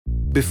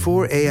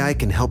Before AI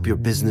can help your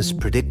business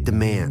predict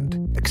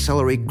demand,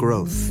 accelerate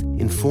growth,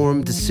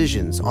 inform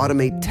decisions,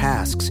 automate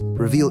tasks,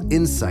 reveal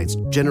insights,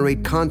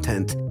 generate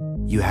content,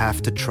 you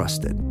have to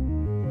trust it.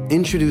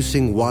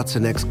 Introducing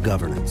watsonx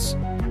Governance,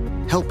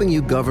 helping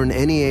you govern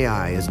any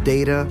AI as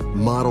data,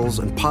 models,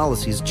 and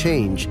policies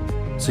change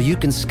so you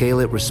can scale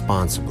it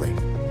responsibly.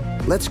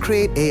 Let's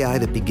create AI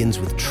that begins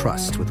with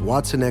trust with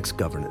watsonx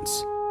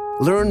Governance.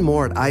 Learn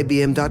more at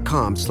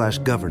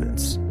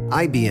ibm.com/governance.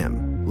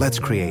 IBM, let's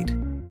create.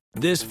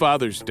 This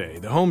Father's Day,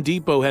 the Home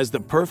Depot has the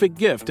perfect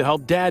gift to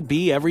help Dad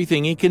be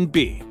everything he can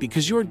be,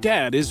 because your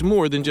dad is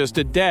more than just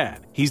a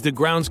dad. He's the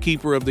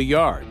groundskeeper of the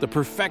yard, the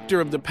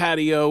perfecter of the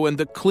patio, and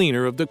the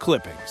cleaner of the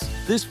clippings.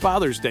 This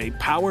Father's Day,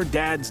 power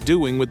Dad's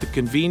doing with the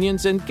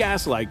convenience and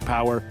gas-like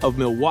power of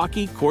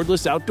Milwaukee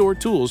cordless outdoor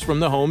tools from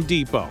the Home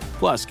Depot.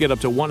 Plus, get up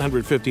to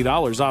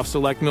 $150 off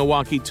select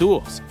Milwaukee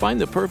tools. Find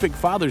the perfect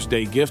Father's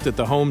Day gift at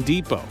the Home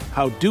Depot.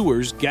 How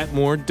doers get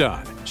more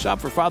done.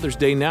 Shop for Father's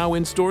Day now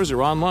in stores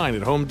or online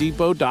at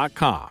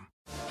homedepot.com.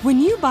 When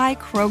you buy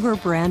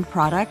Kroger brand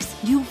products,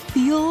 you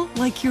feel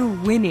like you're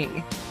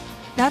winning.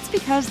 That's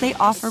because they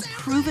offer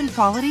proven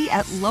quality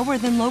at lower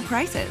than low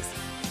prices.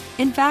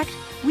 In fact,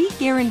 we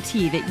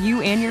guarantee that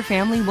you and your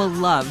family will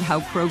love how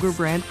Kroger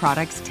brand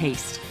products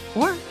taste,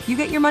 or you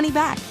get your money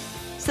back.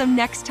 So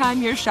next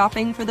time you're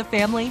shopping for the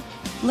family,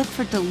 look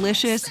for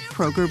delicious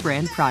Kroger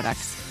brand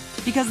products,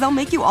 because they'll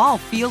make you all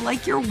feel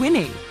like you're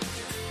winning.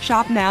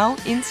 Shop now,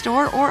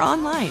 in-store, or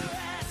online.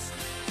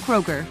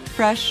 Kroger,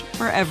 fresh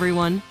for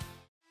everyone.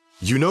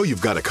 You know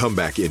you've got a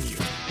comeback in you.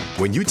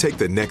 When you take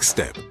the next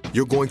step,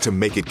 you're going to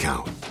make it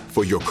count.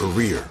 For your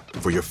career,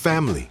 for your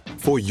family,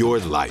 for your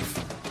life.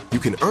 You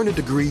can earn a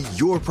degree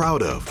you're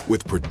proud of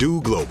with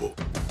Purdue Global.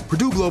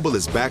 Purdue Global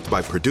is backed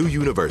by Purdue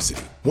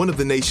University, one of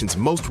the nation's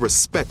most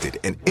respected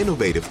and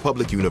innovative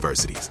public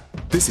universities.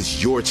 This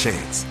is your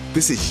chance.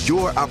 This is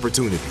your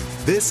opportunity.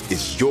 This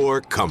is your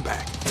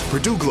comeback.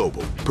 Purdue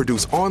Global,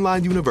 Purdue's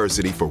online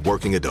university for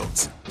working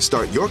adults.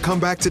 Start your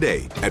comeback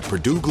today at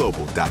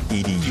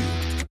purdueglobal.edu.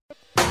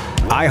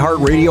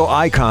 iHeartRadio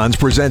Icons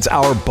presents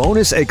our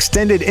bonus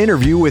extended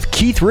interview with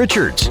Keith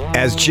Richards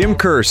as Jim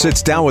Kerr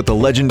sits down with the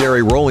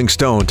legendary Rolling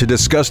Stone to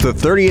discuss the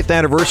 30th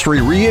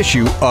anniversary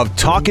reissue of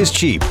Talk is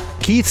Cheap,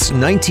 Keith's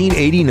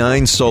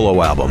 1989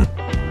 solo album.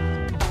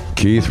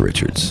 Keith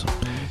Richards,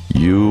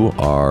 you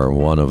are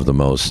one of the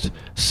most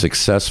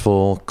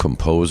successful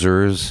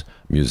composers,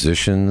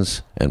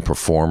 musicians, and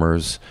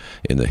performers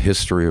in the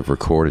history of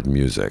recorded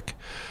music,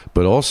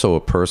 but also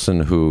a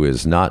person who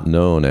is not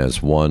known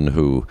as one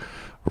who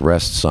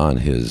rests on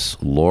his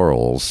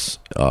laurels.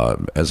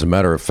 As a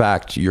matter of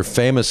fact, you're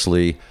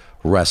famously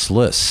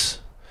restless.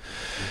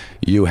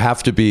 You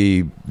have to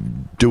be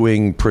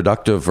doing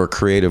productive or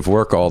creative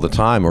work all the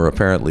time, or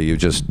apparently you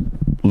just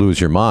lose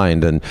your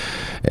mind. And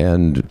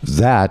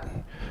that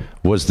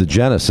was the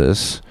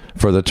genesis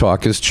for the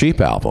Talk is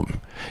Cheap album.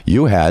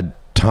 You had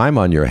time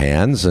on your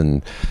hands,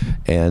 and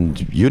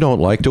you don't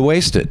like to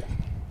waste it.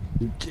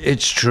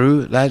 It's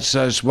true.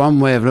 That's one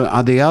way of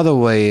looking. The other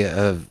way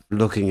of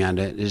looking at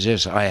it is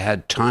this: I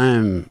had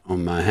time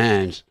on my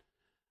hands,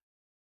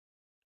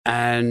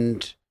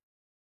 and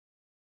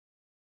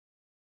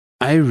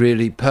I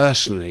really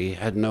personally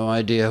had no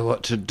idea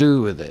what to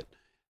do with it.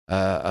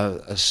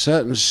 A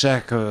certain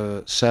set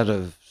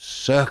of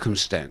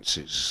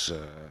circumstances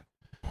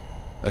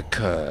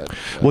occurred.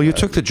 Well, you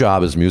took the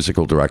job as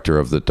musical director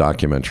of the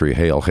documentary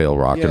Hail, Hail,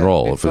 Rock and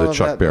Roll for the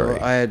Chuck Berry.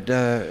 I had...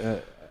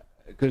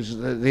 Because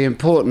the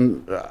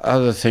important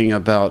other thing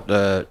about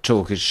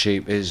Talk is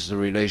Cheap is the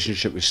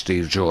relationship with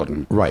Steve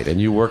Jordan. Right,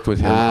 and you worked with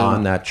him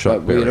on that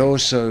Chuck Berry. But we'd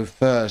also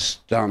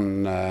first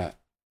done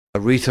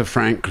Aretha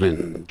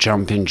Franklin,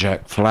 Jumpin'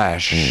 Jack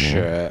Flash.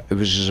 It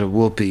was just a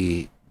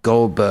Whoopi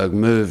Goldberg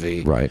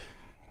movie. Right.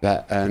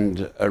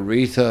 And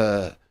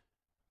Aretha...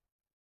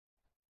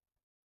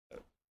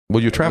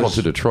 Well, you traveled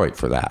to Detroit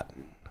for that.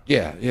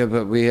 Yeah,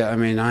 but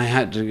I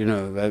had to,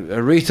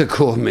 Aretha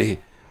called me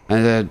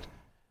and said,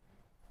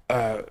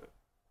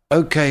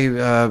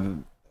 okay,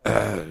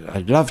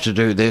 I'd love to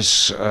do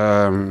this,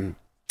 but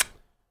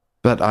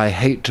I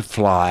hate to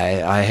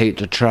fly, I hate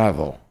to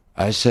travel.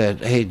 I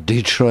said, hey,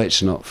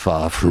 Detroit's not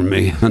far from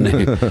me,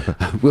 honey.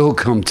 We'll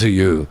come to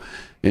you,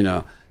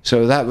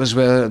 So that was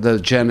where the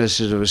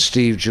genesis of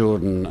Steve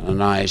Jordan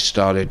and I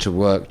started to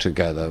work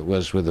together,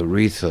 was with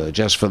Aretha,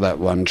 just for that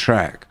one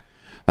track.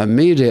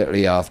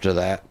 Immediately after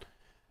that,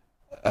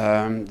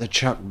 the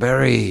Chuck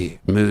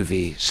Berry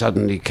movie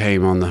suddenly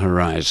came on the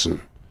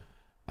horizon.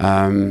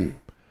 No,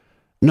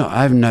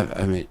 I've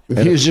never,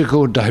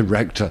 musical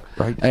director.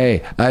 Right.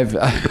 Hey,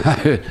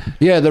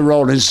 the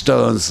Rolling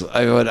Stones.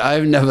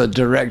 I've never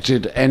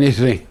directed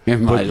anything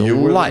in my life. But you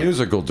were the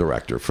musical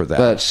director for that.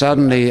 But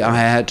suddenly I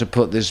had to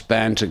put this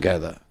band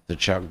together, the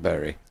Chuck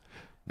Berry.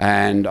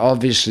 And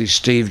obviously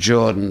Steve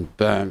Jordan,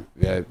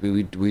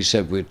 we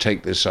said we'd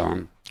take this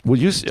on. Well,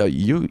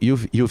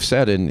 you've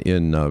said in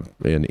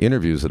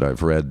interviews that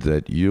I've read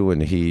that you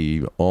and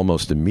he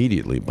almost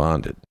immediately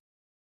bonded.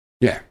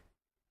 Yeah.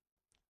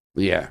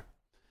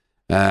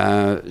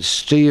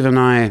 Steve and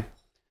I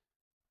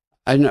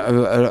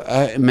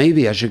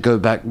maybe I should go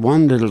back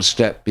one little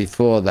step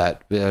before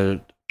that.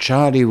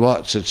 Charlie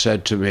Watts had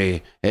said to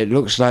me, "It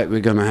looks like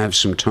we're going to have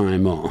some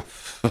time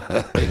off."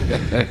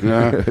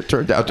 It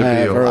turned out to be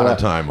a lot of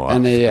time off.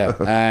 And,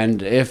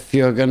 and if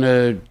you're going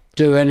to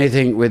do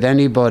anything with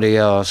anybody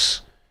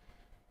else,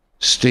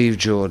 Steve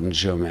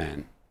Jordan's your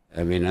man.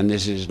 I mean, and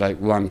this is like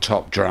one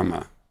top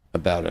drummer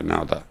about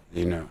another,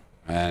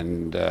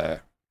 And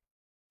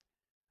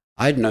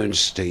I'd known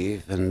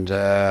Steve, and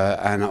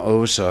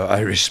also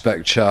I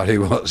respect Charlie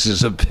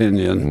Watts'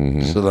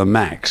 opinion to the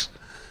max.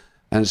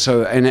 And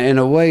so in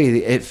a way,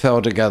 it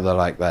fell together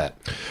like that.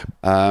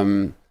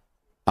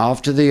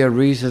 After the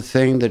Aretha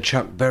thing, the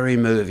Chuck Berry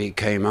movie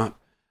came up,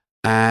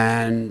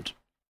 and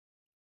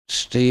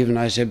Steve and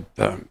I said,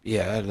 how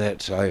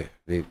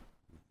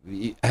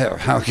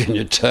can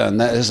you turn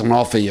that? It's an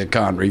offer you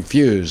can't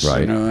refuse.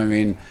 Right. I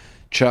mean,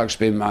 Chuck's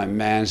been my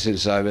man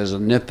since I was a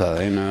nipper,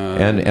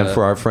 And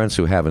for our friends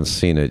who haven't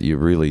seen it, you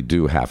really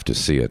do have to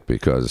see it,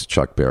 because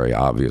Chuck Berry,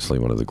 obviously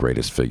one of the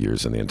greatest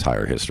figures in the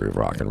entire history of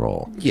rock and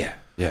roll. Yeah.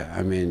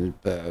 I mean,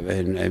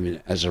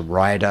 as a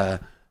writer,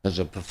 as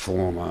a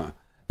performer,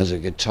 as a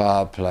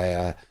guitar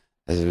player,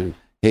 he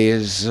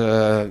is.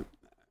 This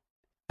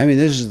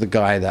is the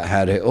guy that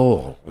had it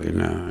all.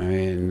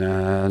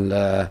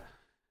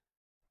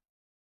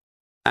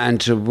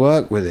 And to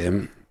work with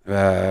him.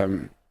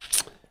 And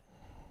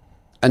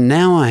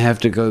now I have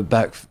to go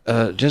back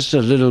just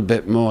a little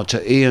bit more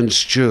to Ian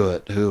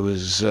Stewart, who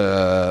was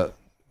the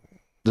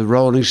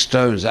Rolling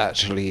Stones.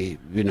 Actually,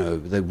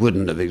 they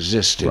wouldn't have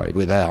existed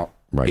without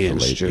Ian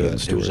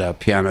Stewart. He was our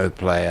piano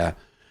player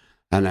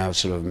and our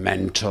sort of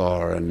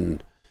mentor,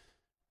 and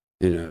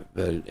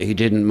but he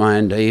didn't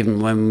mind even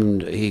when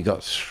he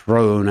got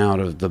thrown out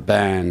of the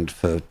band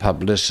for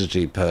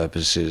publicity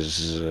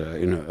purposes.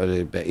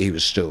 But he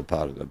was still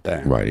part of the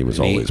band. Right, he was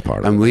always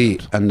part of the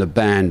band. And the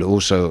band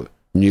also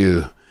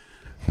knew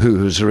who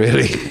was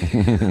really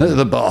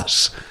the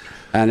boss,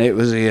 and it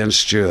was Ian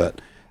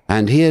Stewart.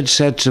 And he had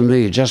said to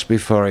me just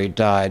before he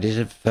died, he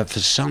said, for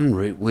some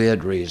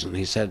weird reason,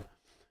 he said,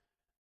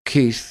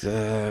 "Keith,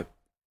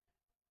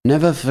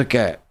 never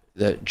forget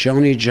that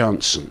Johnny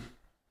Johnson,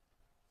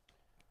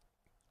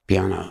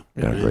 piano,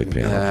 great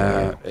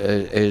piano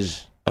player,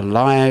 is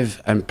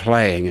alive and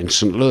playing in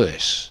St.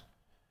 Louis."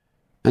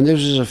 And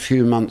this was a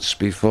few months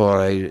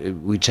before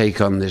we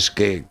take on this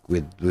gig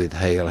with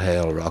Hail,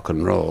 Hail, Rock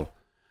and Roll.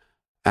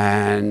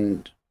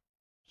 And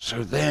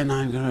so then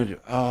I'm going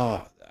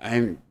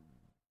to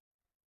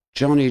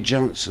Johnny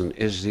Johnson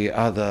is the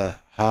other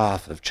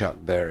half of Chuck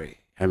Berry.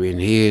 I mean,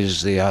 he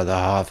is the other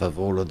half of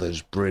all of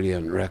those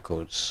brilliant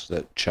records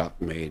that Chuck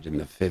made in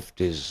the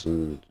 50s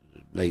and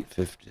late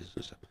 50s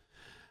and stuff.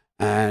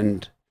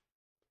 And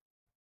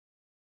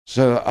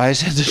so I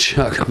said to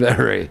Chuck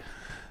Berry,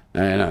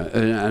 and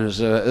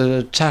as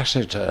a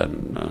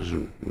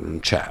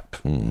taciturn chap,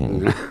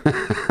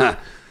 but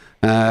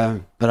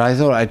I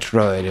thought I'd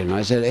throw it in.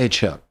 I said, "Hey,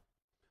 Chuck,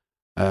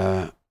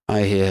 I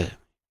hear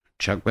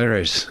Chuck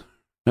Berry's,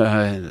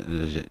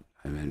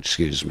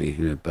 excuse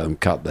me,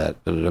 cut that,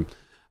 but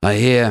I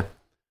hear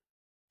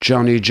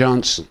Johnny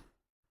Johnson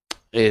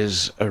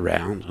is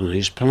around and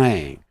he's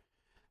playing."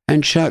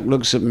 And Chuck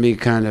looks at me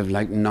kind of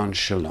like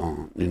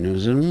nonchalant,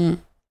 said,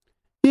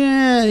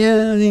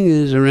 yeah, I think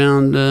he's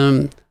around.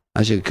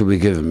 I said, "Could we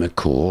give him a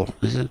call?"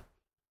 He said,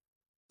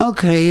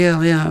 "Okay,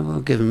 yeah, we'll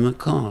give him a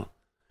call."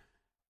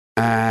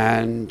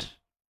 And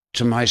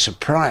to my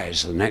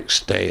surprise, the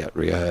next day at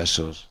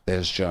rehearsals,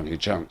 there's Johnny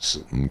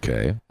Johnson.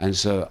 Okay. And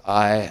so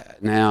I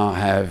now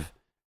have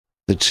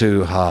the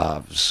two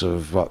halves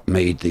of what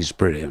made these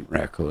brilliant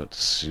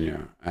records,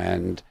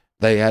 and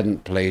they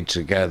hadn't played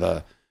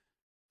together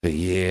for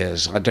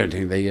years. I don't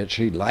think they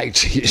actually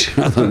liked each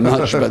other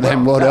much, but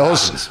then what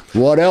else is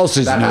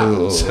that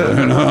new?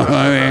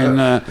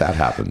 That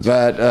happens.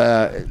 But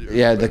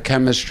the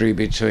chemistry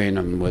between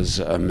them was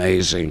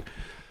amazing.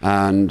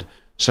 And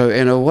so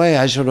in a way,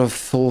 I sort of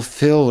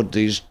fulfilled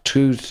these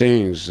two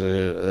things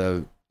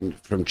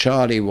from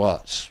Charlie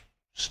Watts,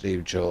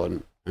 Steve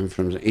Jordan, and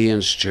from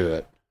Ian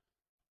Stewart,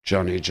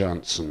 Johnny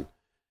Johnson.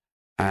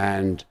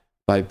 And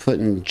by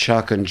putting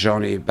Chuck and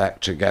Johnny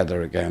back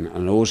together again,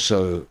 and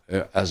also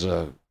as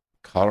a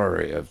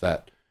corollary of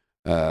that,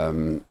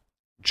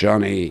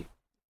 Johnny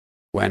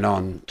went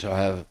on to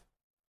have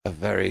a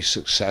very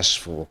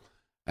successful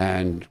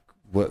and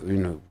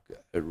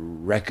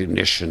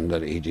recognition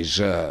that he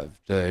deserved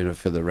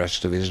for the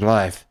rest of his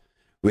life,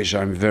 which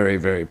I'm very,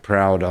 very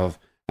proud of,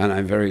 and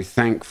I'm very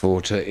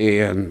thankful to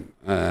Ian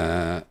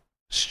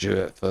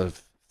Stewart for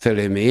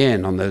filling me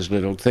in on those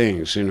little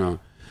things,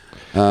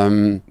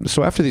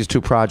 So after these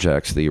two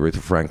projects, the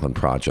Aretha Franklin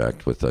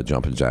project with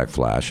Jumpin' Jack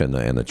Flash and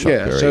the Chuck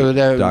Berry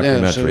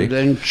documentary.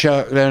 Then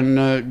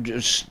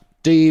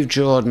Steve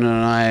Jordan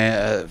and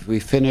I, we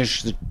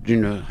finished the,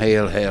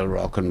 Hail, Hail,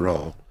 Rock and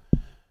Roll.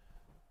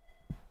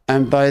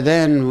 And by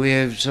then we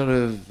have sort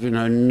of,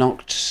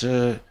 knocked,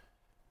 he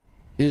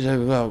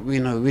said, well,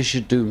 we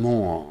should do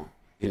more,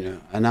 you know,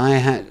 and I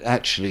had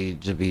actually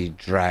to be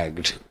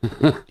dragged.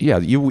 Yeah,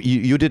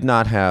 you did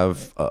not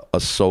have a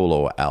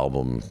solo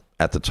album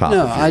at the top.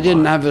 No, of your I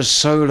didn't mind. have a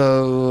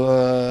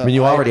solo. I mean,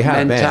 you already had a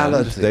band.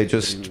 mentality. They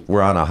just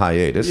were on a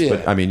hiatus. Yeah.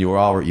 But I mean, you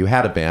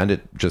had a band.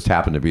 It just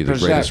happened to be the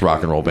greatest Exactly.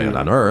 rock and roll band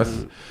on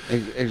earth.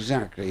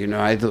 Exactly. You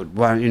know, I thought,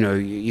 well, you know,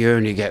 you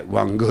only get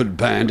one good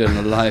band in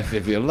a life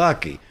if you're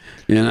lucky.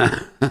 You know.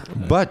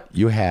 But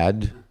you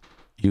had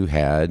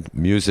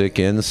music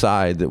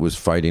inside that was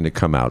fighting to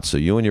come out. So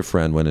you and your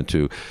friend went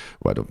into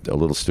a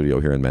little studio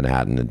here in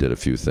Manhattan and did a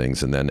few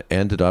things, and then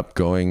ended up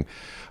going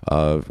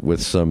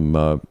with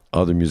some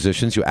other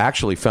musicians. You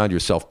actually found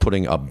yourself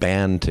putting a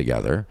band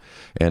together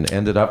and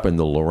ended up in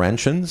the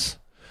Laurentians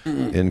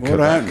in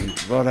Quebec.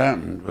 What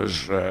happened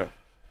was that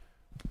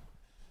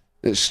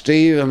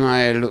Steve and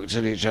I looked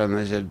at each other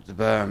and they said,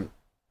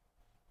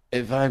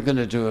 if I'm going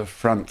to do a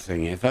front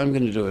thing, if I'm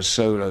going to do a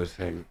solo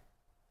thing,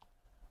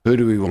 who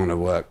do we want to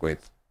work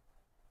with?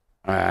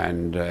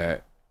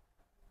 And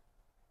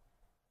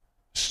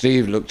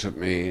Steve looked at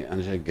me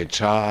and said,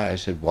 guitar. I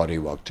said, Waddy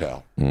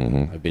Wachtel.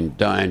 Mm-hmm. I've been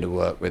dying to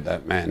work with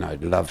that man.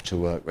 I'd love to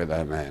work with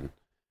that man.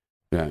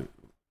 You know,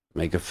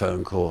 make a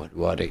phone call,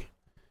 Waddy.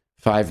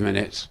 5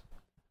 minutes.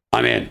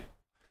 I'm in.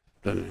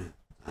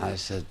 I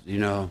said, you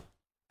know,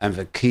 and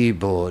for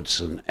keyboards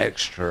and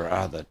extra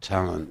other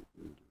talent,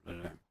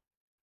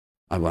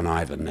 I want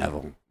Ivan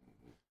Neville.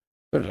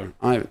 But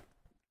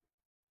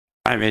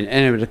I mean,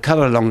 anyway, to cut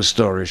a long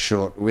story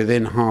short,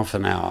 within half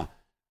an hour,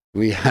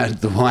 we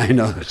had the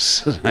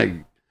winos like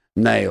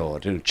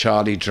nailed. You know,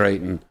 Charlie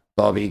Drayton,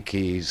 Bobby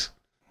Keys,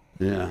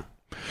 yeah.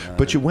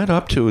 But you went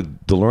up to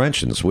the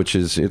Laurentians,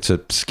 it's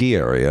a ski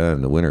area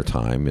in the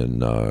wintertime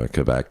in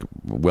Quebec,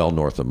 well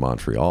north of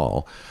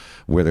Montreal,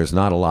 where there's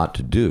not a lot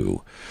to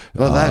do.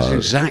 Well, that's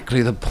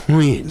exactly the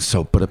point.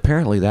 So, but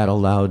apparently that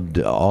allowed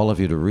all of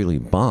you to really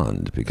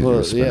bond because you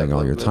were spending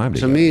all your time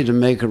to together. me, to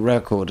make a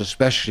record,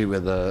 especially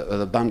with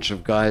a bunch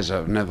of guys that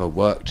have never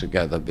worked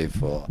together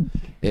before,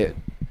 it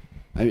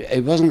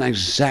wasn't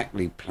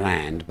exactly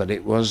planned, but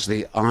it was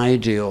the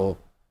ideal,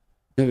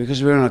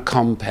 because we're in a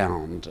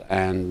compound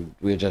and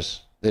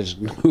there's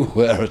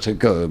nowhere to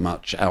go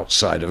much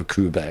outside of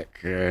Quebec,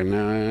 you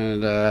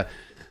know,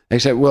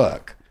 except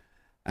work.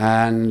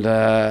 And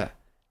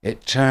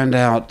it turned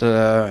out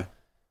that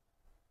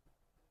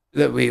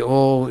we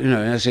all, you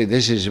know, I say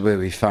this is where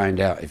we find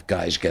out if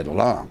guys get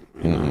along,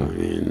 you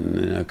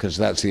know, because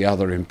that's the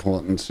other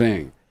important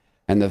thing.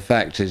 And the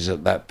fact is,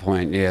 at that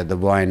point, yeah, the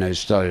winos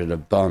started to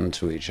bond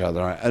to each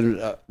other.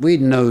 And we'd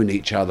known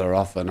each other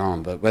off and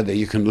on, but whether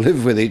you can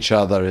live with each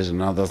other is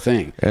another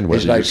thing. And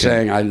it's like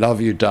saying, I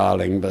love you,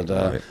 darling, but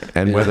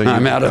and whether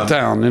I'm out of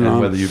town, you know.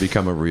 And whether you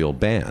become a real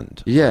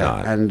band.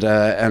 Yeah, and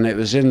it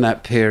was in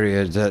that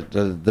period that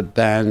the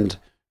band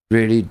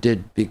really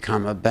did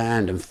become a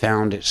band and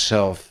found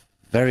itself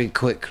very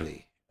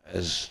quickly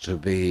as to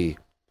be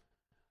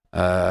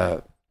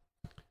a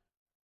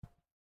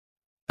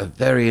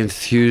very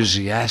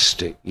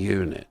enthusiastic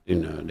unit. You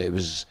know, it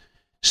was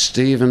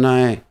Steve and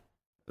I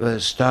were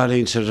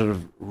starting to sort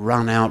of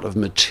run out of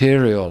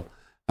material.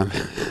 I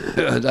mean,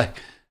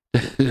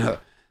 you know,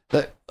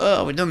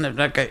 oh, we don't have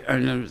that guy.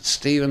 And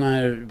Steve and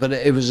I, but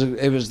it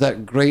was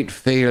that great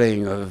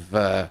feeling of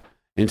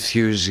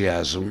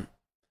enthusiasm.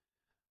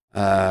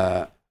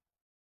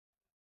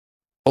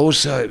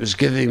 Also, it was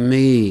giving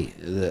me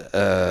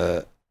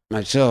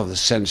myself the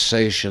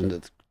sensation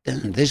that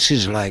this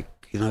is like,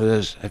 you know,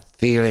 there's a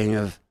feeling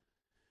of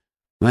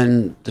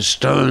when the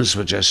Stones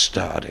were just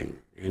starting.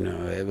 You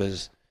know, it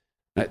was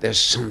like there's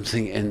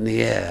something in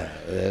the air.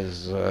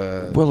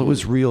 Well, it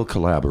was real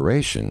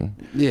collaboration.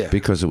 Yeah.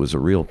 Because it was a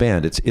real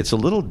band. It's a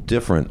little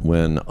different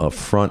when a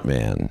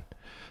frontman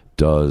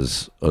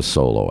does a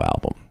solo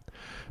album.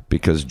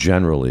 Because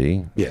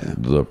generally,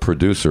 the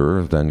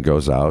producer then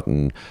goes out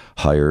and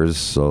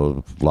hires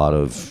a lot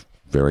of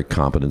very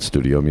competent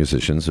studio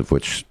musicians, of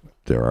which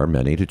there are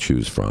many to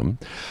choose from,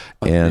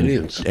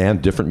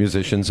 and different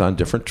musicians on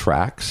different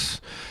tracks.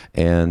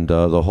 And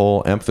the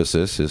whole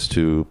emphasis is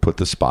to put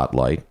the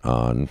spotlight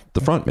on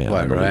the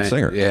frontman, the lead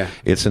singer. Yeah.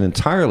 It's an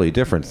entirely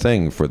different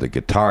thing for the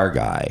guitar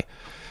guy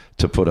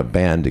to put a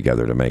band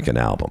together to make an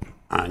album.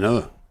 I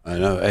know.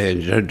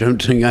 Hey,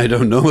 don't think I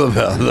don't know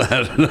about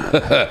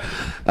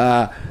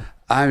that.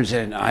 I'm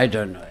saying I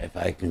don't know if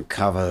I can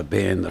cover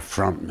being the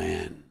front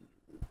man.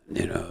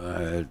 You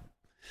know.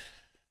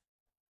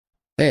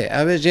 Hey,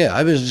 I was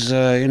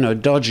you know,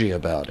 dodgy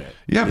about it.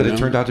 Yeah, but it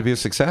turned out to be a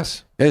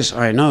success. Yes,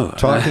 I know.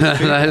 Talking to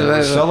people,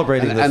 we're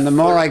celebrating and the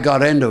more I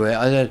got into it,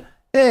 I said,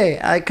 hey,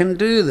 I can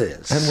do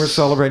this. And we're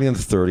celebrating the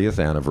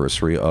 30th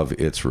anniversary of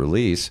its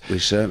release. We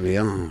certainly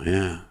are,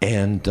 yeah.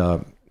 And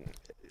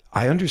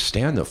I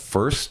understand the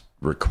first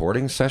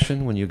recording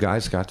session when you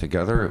guys got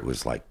together, it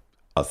was like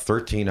a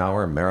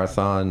 13-hour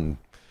marathon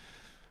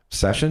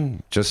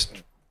session,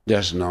 just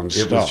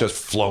nonstop. It was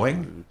just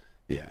flowing.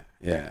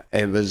 Yeah.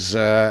 It was,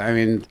 I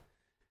mean,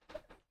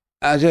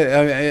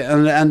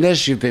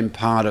 unless you've been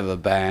part of a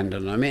band,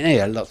 and I mean,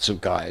 yeah, lots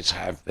of guys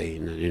have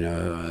been, you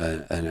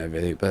know, and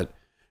everything, but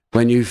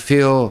when you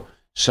feel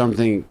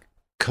something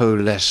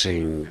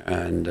coalescing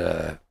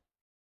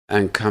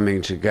and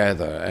coming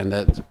together, and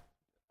that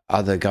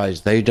other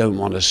guys, they don't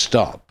want to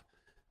stop.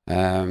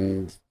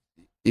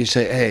 You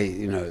say, hey,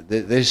 you know,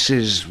 this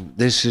is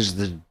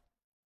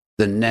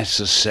the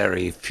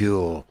necessary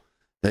fuel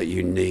that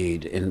you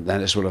need, and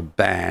that is what a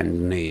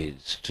band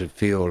needs to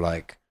feel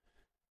like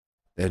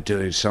they're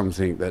doing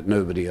something that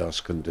nobody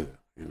else can do.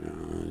 You know,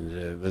 and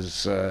it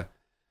was, and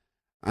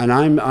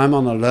I'm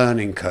on a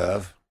learning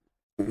curve,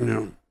 you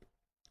know,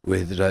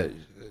 with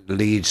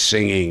lead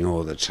singing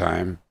all the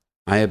time.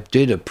 I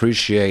did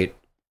appreciate,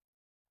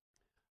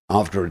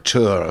 after a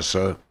tour or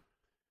so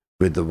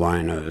with the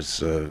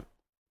Winos,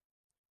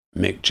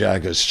 Mick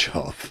Jagger's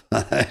job.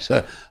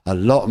 So a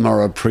lot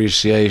more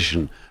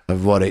appreciation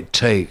of what it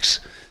takes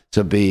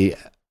to be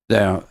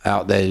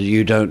out there.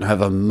 You don't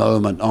have a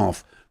moment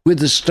off. With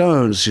the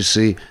Stones, you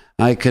see,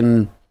 I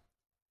can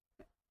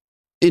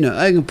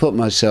put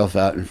myself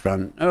out in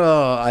front.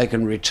 Oh, I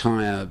can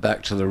retire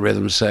back to the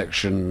rhythm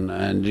section,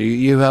 and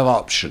you have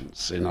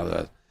options. You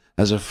know,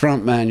 as a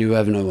front man, you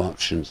have no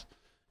options.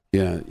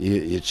 You know,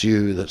 it's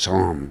you that's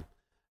on.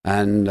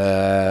 And,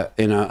 I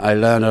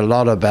learned a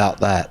lot about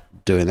that,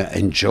 doing that,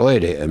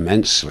 enjoyed it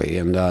immensely.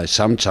 And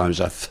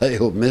sometimes I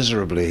failed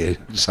miserably.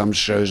 In some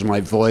shows,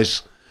 my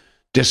voice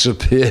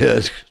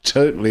disappeared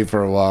totally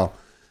for a while.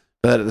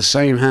 But at the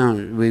same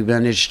time, we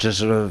managed to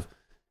sort of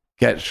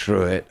get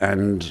through it.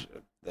 And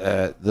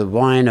the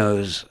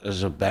Winos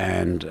as a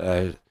band,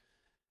 to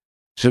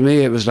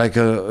me, it was like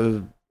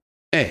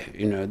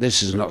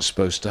this is not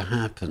supposed to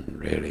happen,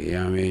 really.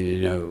 I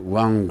mean,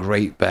 one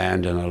great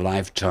band in a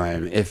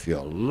lifetime, if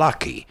you're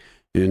lucky,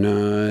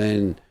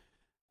 and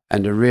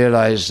to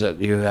realize that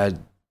you had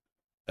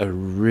a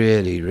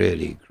really,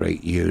 really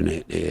great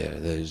unit here.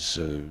 There's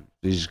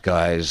these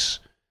guys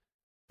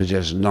are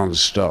just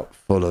non-stop,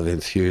 full of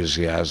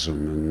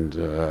enthusiasm,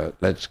 and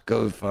let's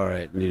go for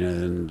it,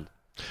 And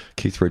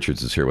Keith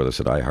Richards is here with us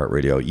at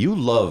iHeartRadio. You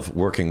love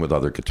working with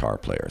other guitar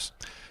players.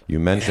 You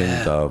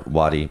mentioned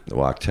Waddy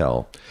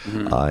Wachtel,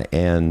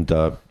 and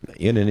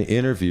in an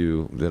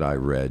interview that I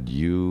read,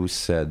 you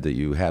said that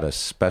you had a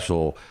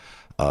special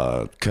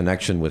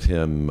connection with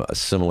him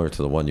similar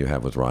to the one you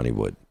have with Ronnie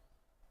Wood.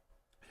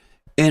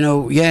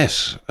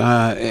 Yes.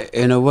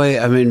 In a way,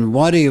 I mean,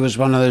 Waddy was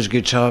one of those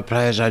guitar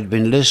players I'd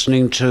been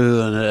listening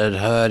to and had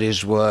heard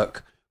his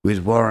work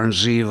with Warren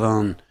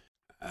Zevon,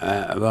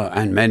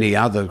 and many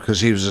other,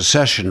 because he was a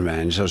session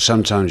man, so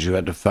sometimes you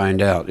had to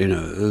find out,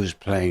 who's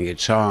playing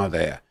guitar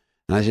there.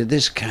 And I said,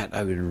 this cat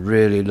I would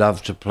really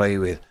love to play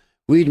with.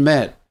 We'd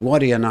met,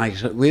 Waddy and I,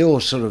 we all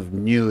sort of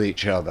knew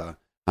each other.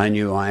 I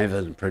knew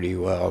Ivan pretty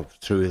well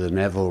through the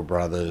Neville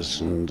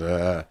brothers and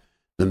the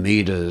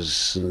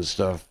Meters and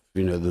stuff,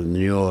 the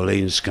New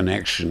Orleans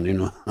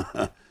connection,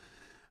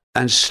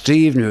 And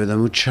Steve knew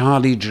them.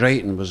 Charlie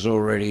Drayton was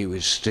already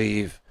with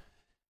Steve.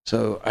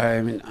 So,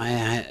 I mean, I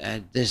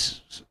had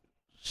this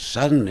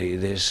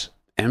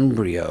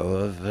embryo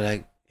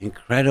of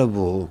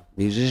incredible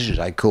musicians.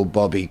 I called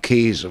Bobby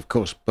Keys, of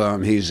course,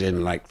 he's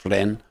in like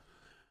Flynn.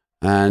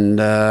 And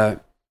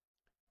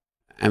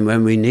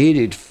when we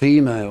needed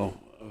female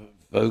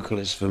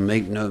vocalists for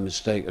Make No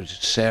Mistake, it was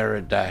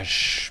Sarah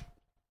Dash.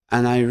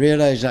 And I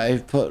realized that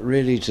I've put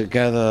really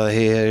together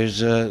here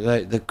is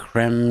like the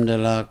creme de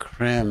la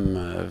creme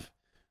of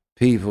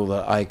people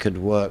that I could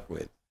work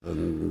with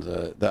and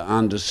that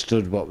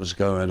understood what was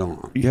going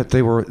on. Yet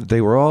they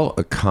were all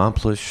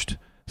accomplished,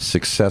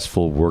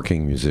 successful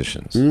working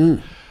musicians.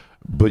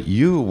 But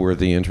you were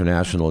the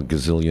international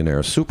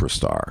gazillionaire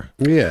superstar.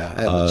 Yeah,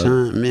 at the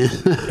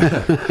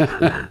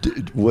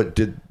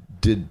time.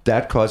 Did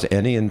that cause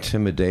any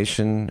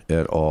intimidation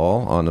at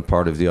all on the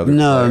part of the other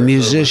No, players?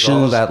 musicians.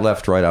 All of that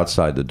left right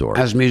outside the door.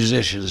 As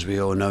musicians,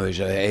 we all know each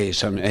other. Hey,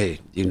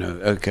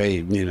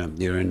 okay,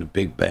 you're in the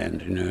big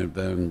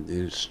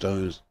band,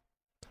 Stones.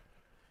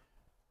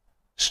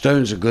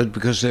 Stones are good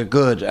because they're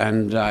good,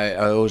 and I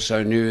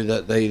also knew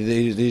that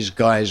these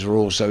guys were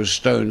also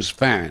Stones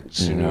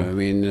fans.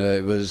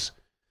 It was,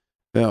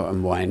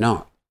 and why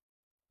not?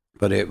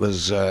 But it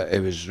was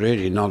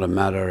really not a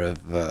matter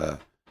of.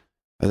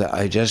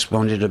 I just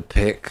wanted to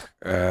pick,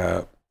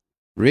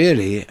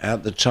 really,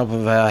 at the top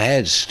of our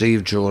heads.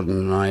 Steve Jordan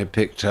and I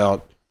picked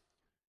out,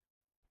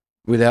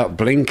 without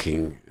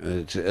blinking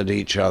at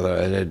each other,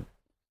 I had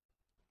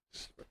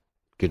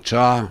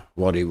guitar,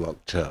 Waddy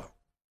Wachtel.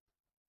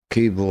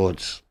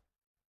 Keyboards,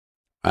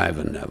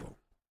 Ivan Neville.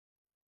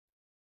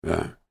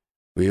 Yeah.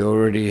 We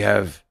already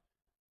have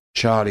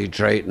Charlie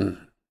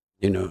Drayton,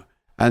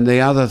 And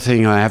the other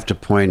thing I have to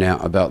point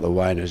out about the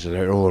Winos is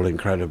they're all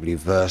incredibly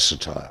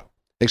versatile.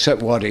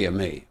 Except Waddy and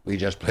me. We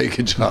just play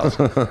guitars.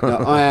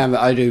 Now,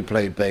 I do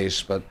play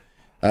bass, but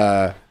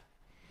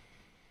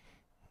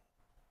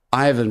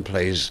Ivan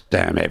plays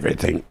damn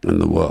everything in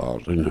the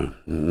world,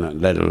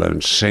 let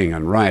alone sing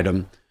and write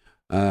them.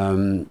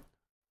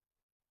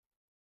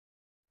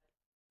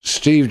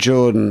 Steve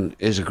Jordan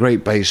is a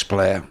great bass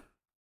player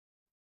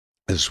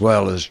as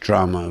well as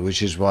drummer,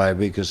 which is why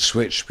we could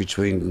switch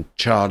between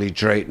Charlie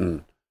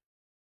Drayton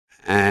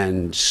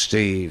and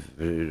Steve.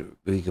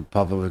 We could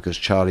pop up because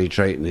Charlie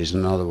Drayton is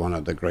another one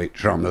of the great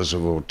drummers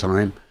of all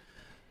time.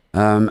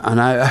 And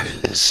I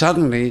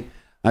suddenly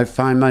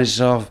find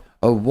myself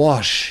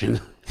awash in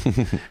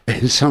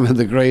some of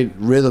the great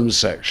rhythm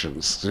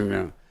sections, you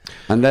know.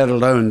 And let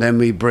alone, then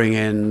we bring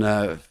in,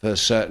 for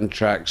certain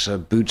tracks,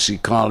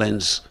 Bootsy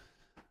Collins,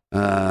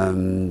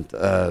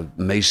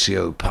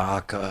 Maceo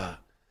Parker.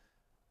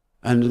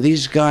 And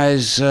these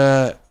guys,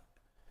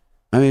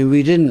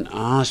 we didn't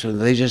ask them,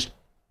 they just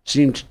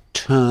seemed to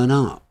turn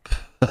up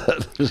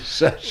at the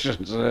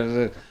sessions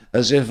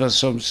as if as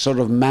some sort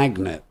of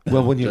magnet.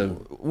 Well,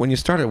 when you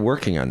started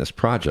working on this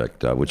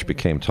project, which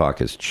became Talk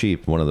Is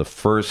Cheap, one of the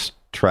first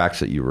tracks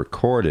that you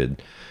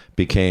recorded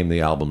became the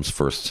album's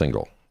first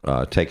single,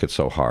 Take It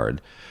So Hard.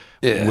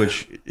 Yeah.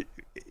 Which,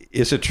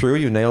 is it true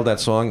you nailed that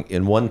song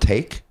in one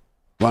take?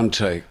 One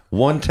take.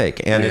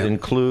 And it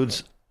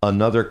includes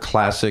another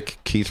classic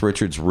Keith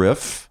Richards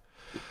riff,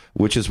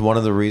 which is one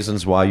of the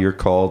reasons why you're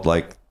called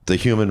like the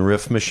human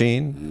riff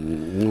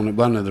machine.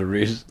 One of the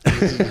reasons.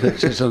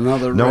 It's just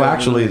another. No,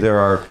 actually, there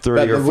are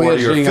 30 or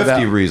 40 or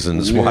 50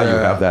 reasons why you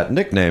have that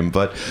nickname.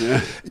 But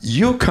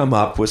you come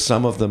up with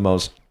some of the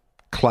most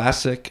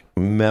classic,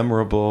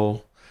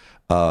 memorable,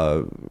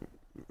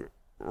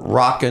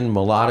 rockin'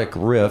 melodic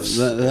riffs.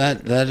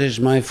 That is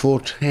my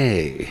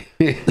forte.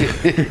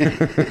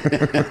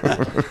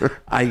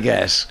 I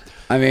guess.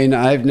 I mean,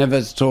 I've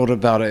never thought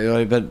about it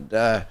really,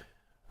 but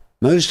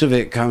most of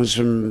it comes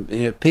from,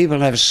 you know, people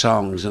have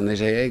songs and they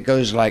say it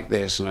goes like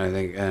this, and I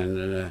think,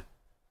 and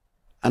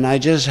I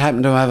just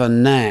happen to have a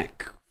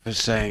knack for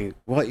saying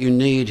what you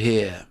need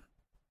here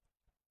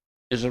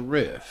is a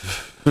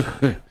riff.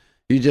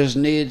 You just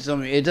need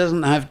something. It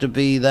doesn't have to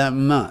be that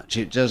much.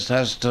 It just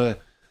has to.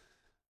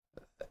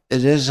 It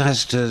just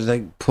has to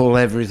like pull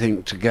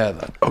everything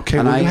together. Okay,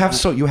 and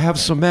you have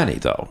so many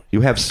though.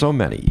 You have so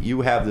many.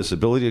 You have this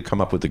ability to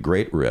come up with the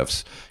great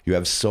riffs. You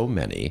have so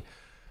many.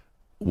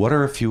 What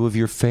are a few of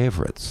your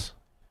favorites?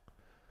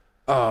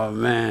 Oh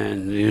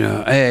man, you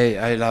know,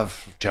 I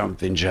love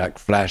Jumping Jack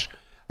Flash.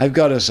 I've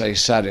got to say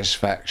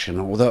Satisfaction,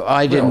 although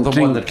I didn't think...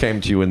 The one that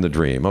came to you in the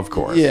dream, of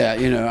course. Yeah,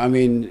 you know, I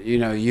mean, you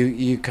know,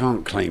 you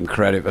can't claim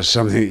credit for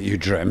something that you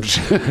dreamt.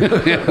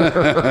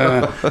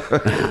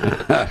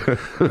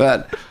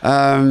 But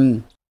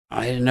I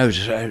don't know,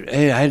 I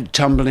had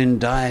Tumbling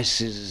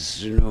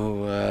Dice, you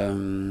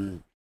know,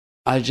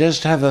 I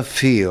just have a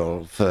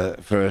feel for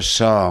a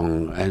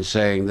song and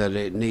saying that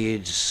it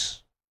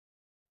needs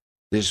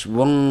this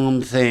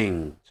one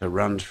thing to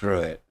run through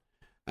it.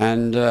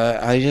 And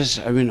I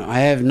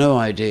have no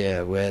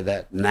idea where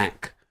that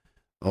knack,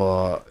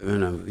 or, you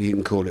know, you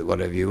can call it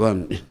whatever you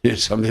want.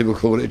 Some people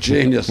call it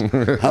genius.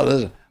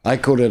 Others, I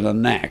call it a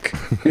knack.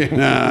 You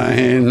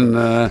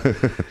know,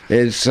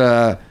 it's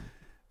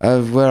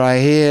where I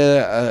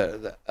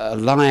hear a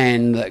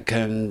line that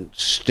can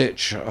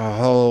stitch a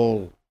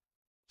whole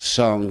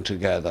song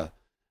together.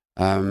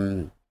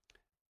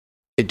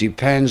 It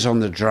depends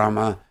on the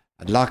drummer.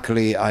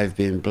 Luckily, I've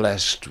been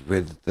blessed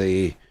with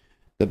the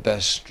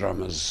best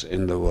drummers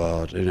in the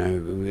world, you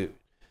know,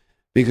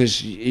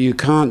 because you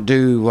can't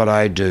do what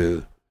I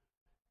do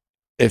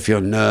if you're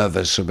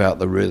nervous about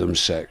the rhythm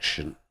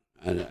section.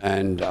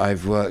 And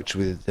I've worked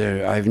with,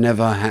 I've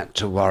never had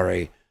to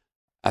worry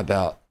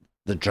about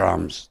the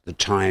drums, the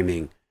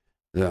timing.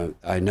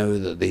 I know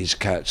that these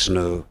cats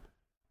know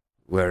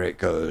where it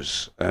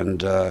goes.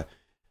 And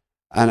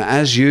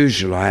as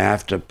usual, I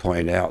have to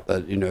point out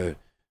that, you know,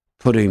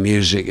 putting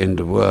music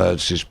into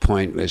words is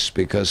pointless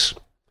because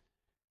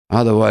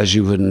otherwise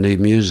you wouldn't need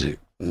music.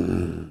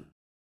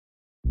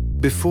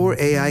 Before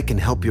AI can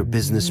help your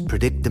business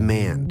predict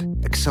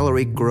demand,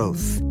 accelerate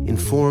growth,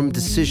 inform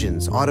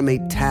decisions,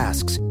 automate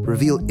tasks,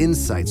 reveal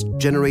insights,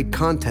 generate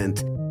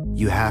content,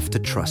 you have to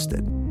trust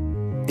it.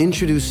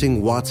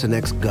 Introducing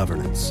watsonx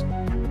Governance,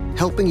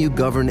 helping you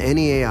govern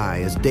any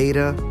AI as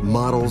data,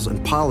 models,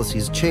 and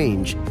policies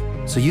change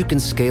so you can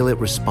scale it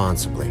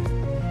responsibly.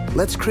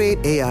 Let's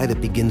create AI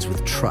that begins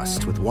with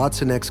trust with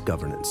watsonx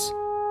Governance.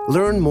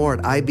 Learn more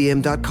at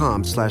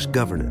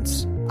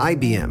ibm.com/governance.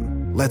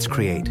 IBM. Let's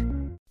create.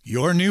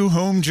 Your new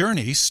home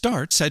journey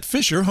starts at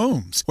Fisher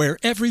Homes, where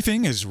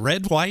everything is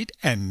red, white,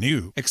 and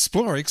new.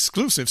 Explore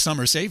exclusive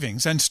summer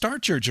savings and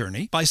start your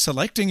journey by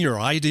selecting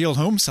your ideal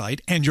home site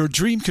and your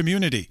dream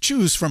community.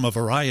 Choose from a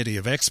variety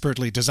of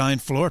expertly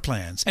designed floor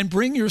plans and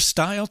bring your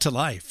style to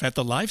life at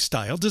the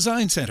Lifestyle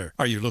Design Center.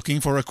 Are you looking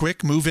for a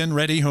quick move-in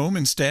ready home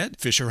instead?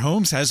 Fisher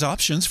Homes has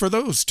options for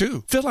those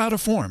too. Fill out a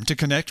form to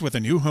connect with a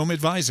new home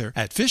advisor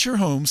at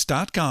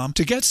fisherhomes.com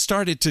to get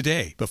started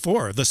today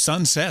before the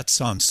sun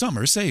sets on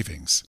summer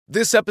savings.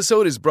 This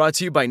episode is brought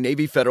to you by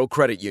Navy Federal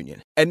Credit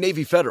Union. At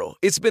Navy Federal,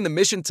 it's been the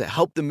mission to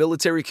help the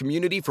military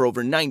community for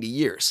over 90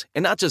 years.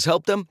 And not just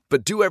help them,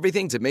 but do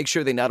everything to make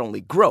sure they not only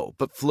grow,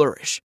 but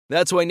flourish.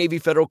 That's why Navy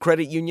Federal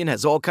Credit Union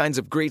has all kinds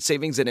of great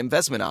savings and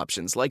investment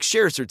options like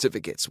share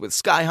certificates with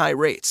sky-high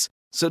rates.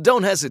 So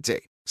don't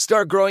hesitate.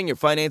 Start growing your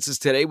finances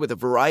today with a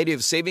variety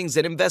of savings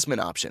and investment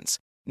options.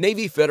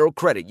 Navy Federal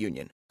Credit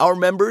Union. Our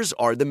members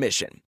are the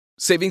mission.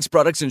 Savings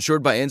products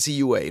insured by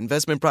NCUA.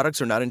 Investment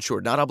products are not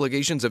insured, not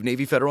obligations of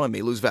Navy Federal and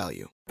may lose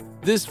value.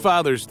 This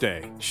Father's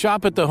Day,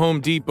 shop at the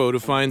Home Depot to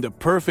find the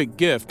perfect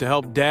gift to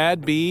help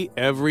Dad be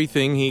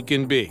everything he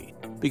can be.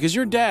 Because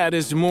your dad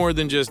is more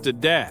than just a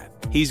dad.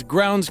 He's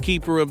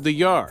groundskeeper of the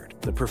yard,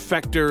 the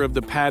perfecter of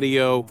the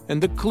patio,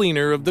 and the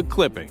cleaner of the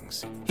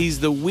clippings. He's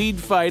the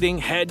weed-fighting,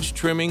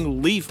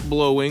 hedge-trimming,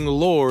 leaf-blowing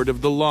lord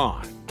of the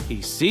lawn.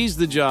 He sees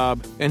the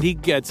job, and he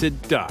gets it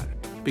done.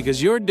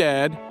 Because your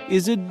dad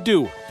is a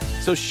doer.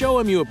 So show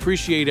him you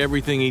appreciate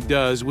everything he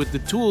does with the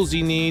tools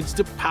he needs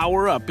to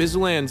power up his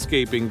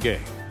landscaping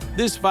game.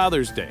 This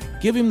Father's Day,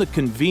 give him the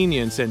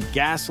convenience and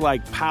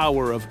gas-like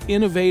power of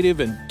innovative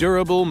and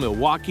durable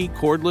Milwaukee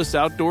cordless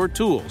outdoor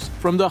tools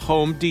from the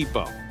Home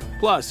Depot.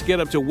 Plus,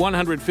 get up to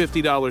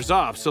 $150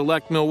 off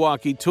select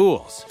Milwaukee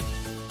tools.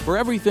 For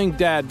everything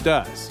Dad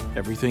does,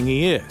 everything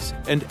he is,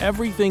 and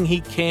everything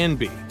he can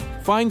be,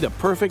 find the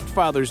perfect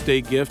Father's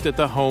Day gift at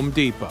the Home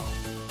Depot.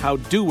 How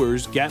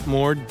doers get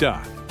more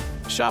done.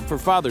 Shop for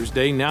Father's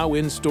Day now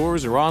in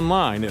stores or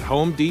online at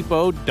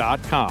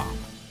homedepot.com.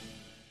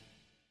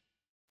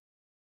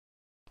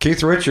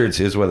 Keith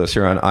Richards is with us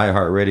here on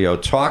iHeartRadio.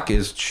 Talk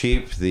is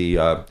Cheap.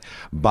 The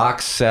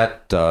box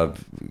set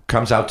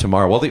comes out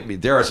tomorrow. Well,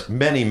 there are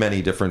many,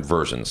 many different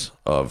versions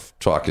of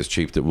Talk is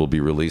Cheap that will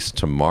be released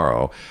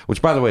tomorrow, which,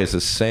 by the way, is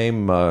the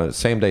same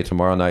day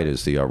tomorrow night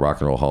as the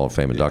Rock and Roll Hall of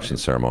Fame induction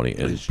ceremony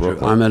in Brooklyn.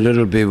 True. I'm a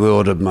little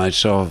bewildered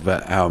myself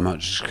about how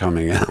much is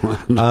coming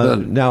out.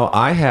 Now,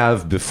 I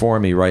have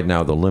before me right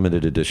now the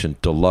limited edition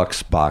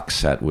deluxe box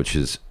set, which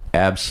is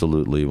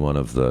absolutely one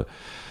of the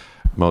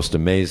most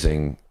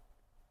amazing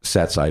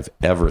sets I've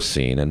ever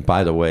seen. And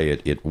by the way,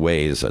 it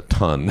weighs a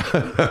ton.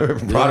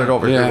 Brought it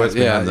over here with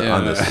me on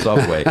the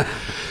subway.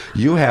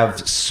 You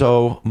have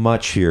so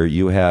much here.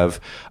 You have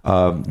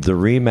the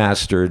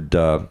remastered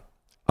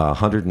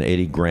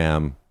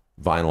 180-gram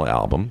vinyl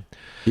album.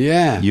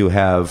 Yeah. You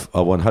have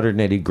a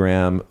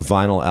 180-gram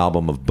vinyl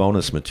album of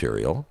bonus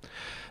material.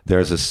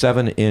 There's a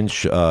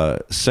 7-inch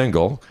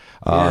single,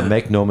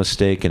 Make No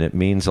Mistake, and It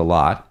Means a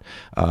Lot.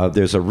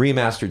 There's a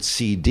remastered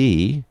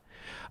CD.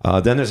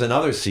 Then there's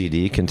another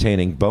CD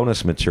containing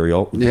bonus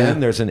material. Yeah. Then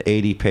there's an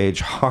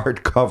 80-page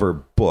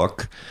hardcover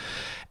book.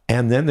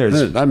 And then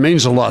there's... That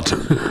means a lot.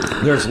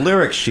 There's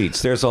lyric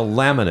sheets. There's a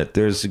laminate.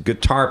 There's a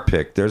guitar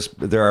pick.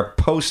 There are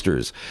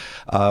posters.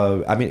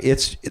 I mean,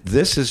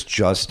 this is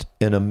just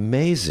an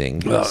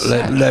amazing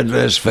set.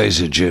 Let's face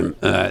it, Jim.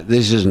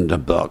 This isn't a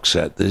box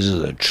set. This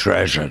is a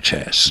treasure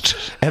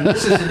chest. And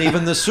this isn't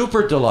even the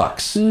super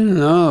deluxe.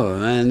 No,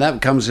 and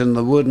that comes in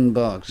the wooden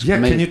box.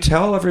 Yeah, can you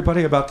tell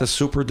everybody about the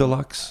super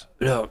deluxe?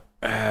 Look,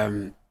 I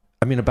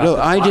mean, about. Look,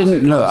 I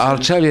didn't. Look, I'll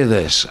tell you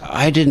this.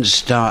 I didn't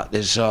start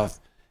this off.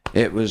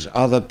 It was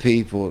other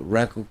people,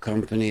 record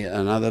company,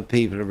 and other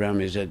people around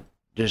me said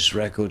this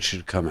record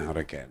should come out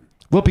again.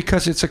 Well,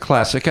 because it's a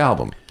classic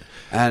album,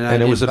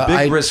 and it was a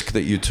big risk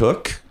that you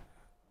took.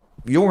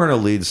 You weren't a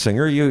lead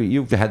singer.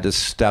 You had to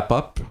step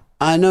up.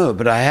 I know,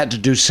 but I had to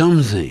do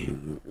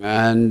something.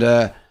 And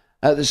at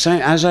the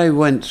same, as I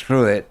went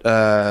through it,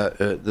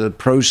 the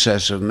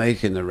process of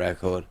making the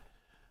record,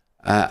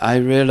 I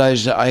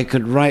realized that I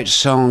could write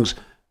songs,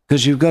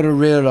 because you've got to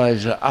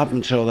realize that up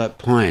until that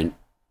point,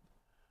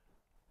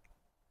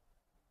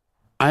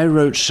 I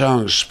wrote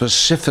songs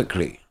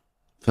specifically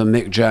for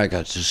Mick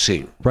Jagger to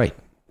sing. Right.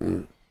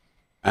 And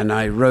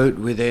I wrote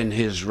within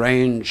his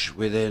range,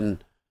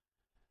 within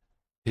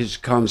his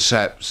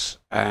concepts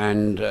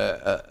and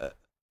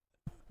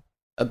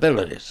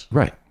abilities.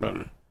 Right.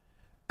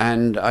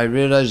 And I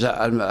realized that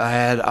I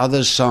had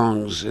other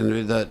songs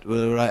that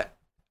were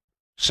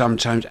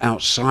sometimes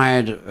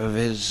outside of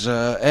his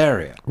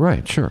area.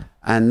 Right, sure.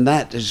 And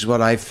that is what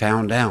I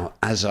found out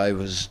as I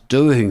was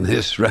doing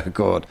this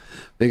record,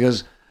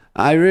 because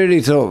I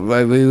really thought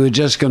we were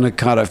just going to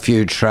cut a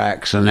few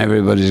tracks and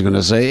everybody's going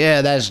to say,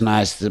 yeah, that's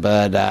nice,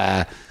 but,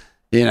 I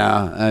mean,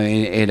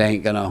 it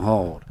ain't going to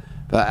hold.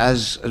 But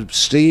as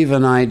Steve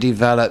and I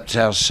developed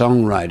our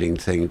songwriting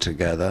thing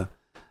together,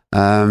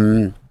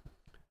 I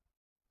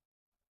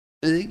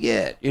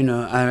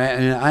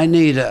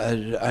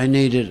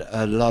needed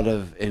a lot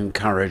of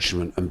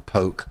encouragement and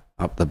poke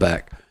up the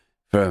back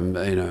from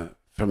a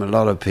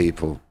lot of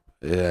people.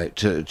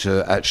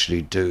 To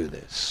actually do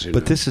this.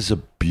 But this is a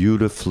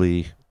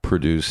beautifully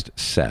produced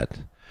set.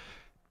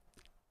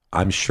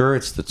 I'm sure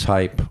it's the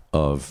type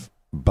of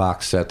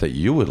box set that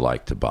you would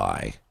like to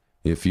buy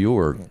if you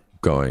were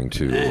going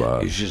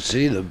to... you should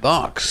see the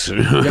box.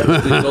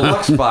 The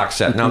deluxe box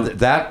set. Now,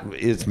 that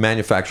is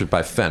manufactured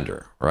by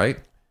Fender, right?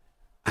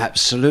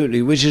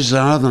 Absolutely, which is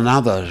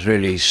another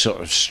really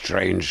sort of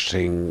strange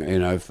thing,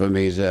 for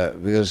me,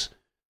 because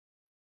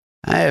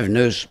I have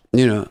no,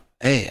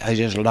 hey, I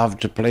just love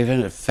to play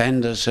Fender.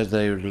 Fender said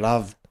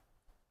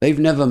they've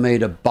never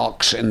made a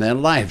box in their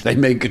life. They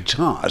make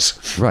guitars.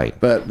 Right.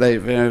 But they,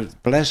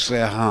 bless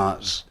their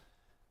hearts,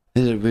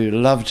 we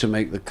love to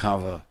make the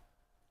cover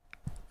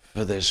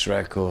for this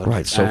record.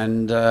 Right. So,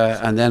 and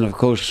then, of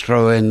course,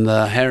 throw in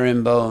the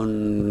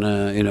herringbone,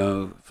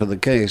 for the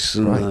case.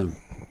 And right.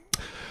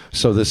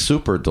 So the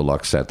super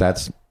deluxe set,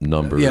 that's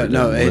numbered. Yeah,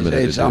 no, limited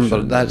it's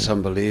edition. that's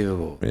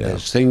unbelievable. Yeah.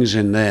 There's things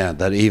in there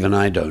that even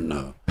I don't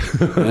know.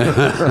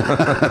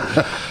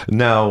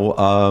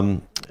 Now,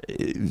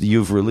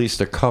 you've released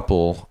a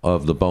couple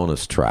of the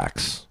bonus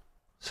tracks.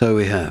 So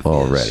we have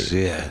already.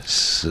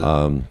 Yes.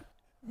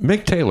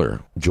 Mick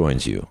Taylor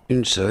joins you.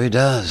 And so he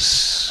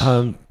does.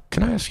 Can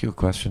I ask you a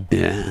question?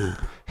 Yeah.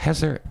 Has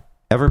there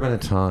ever been a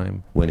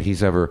time when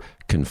he's ever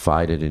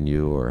confided in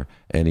you or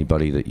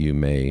anybody that you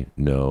may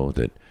know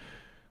that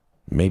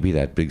maybe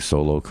that big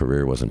solo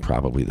career wasn't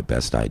probably the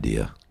best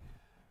idea?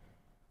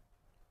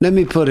 Let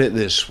me put it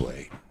this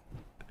way.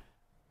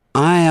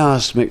 I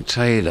asked Mick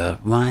Taylor,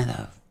 why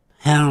the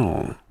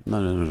hell?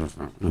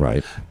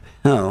 Right.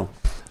 Hell.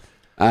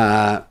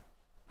 Why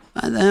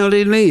the hell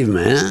did he leave,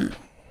 man?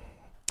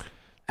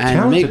 And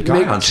Talented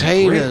guy on Mick some great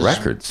Taylor's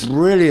records.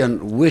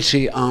 brilliant,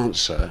 witty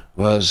answer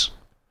was,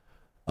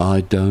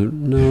 I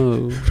don't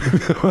know.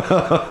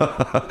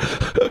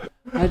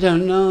 I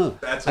don't know.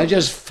 I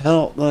just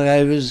felt like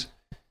I was,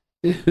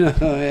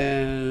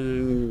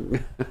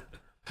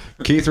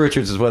 Keith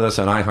Richards is with us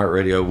on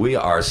iHeartRadio. We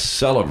are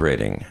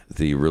celebrating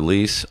the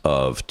release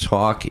of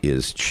Talk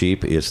is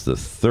Cheap. It's the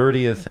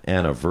 30th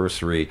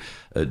anniversary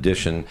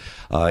edition.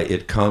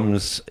 It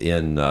comes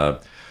in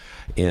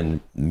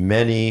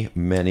many,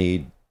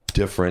 many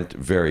different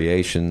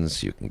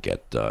variations. You can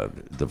get the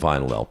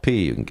vinyl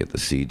LP, you can get the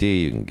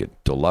CD, you can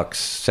get deluxe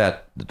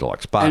set, the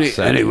deluxe box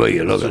set, any way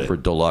you look at it. super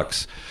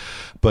deluxe.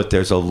 But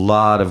there's a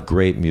lot of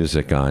great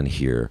music on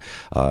here.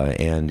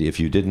 And if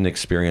you didn't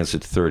experience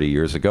it 30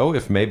 years ago,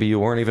 if maybe you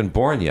weren't even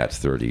born yet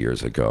 30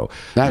 years ago,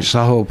 that's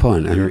the whole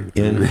point. You're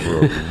in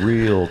for a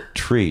real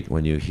treat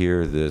when you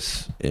hear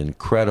this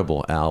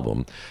incredible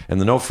album.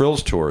 And the No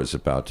Frills Tour is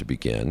about to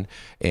begin.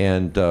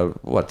 And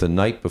the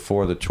night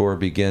before the tour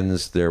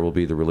begins, there will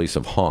be the release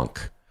of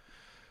Honk,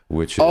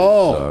 which is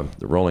the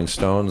Rolling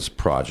Stones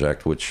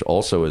project, which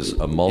also is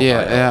a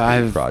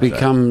I've project.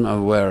 Become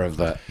aware of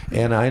that.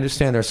 And I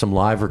understand there's some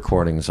live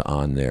recordings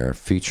on there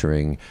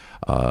featuring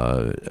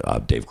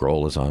Dave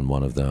Grohl is on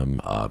one of them.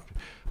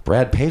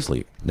 Brad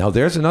Paisley. Now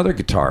there's another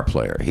guitar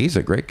player. He's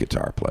a great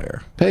guitar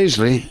player.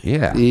 Paisley.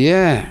 Yeah.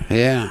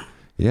 Yeah.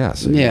 Yeah,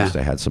 so you must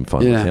have had some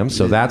fun with him.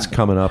 So that's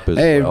coming up as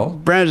well.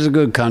 Brad's a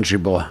good country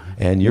boy.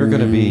 And you're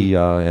going to be,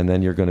 and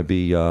then you're going to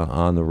be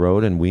on the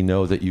road, and we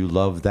know that you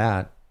love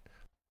that.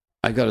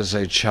 I got to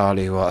say,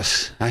 Charlie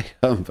Watts, I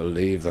can't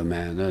believe the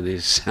man, and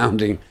he's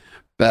sounding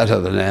better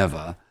than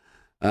ever.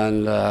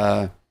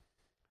 And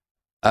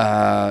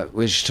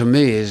which to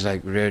me is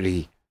like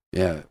really,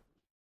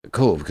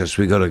 cool, because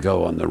we got to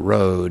go on the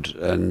road.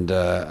 And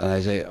I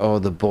say,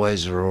 the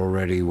boys are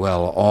already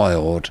well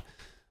oiled.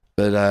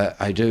 But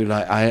I do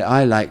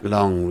I like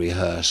long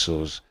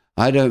rehearsals.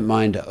 I don't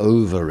mind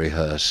over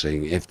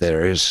rehearsing if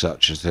there is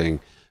such a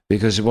thing,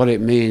 because what it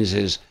means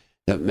is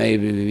that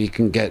maybe we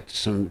can get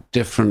some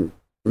different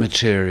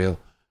material,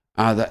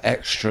 other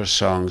extra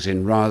songs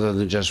in, rather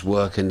than just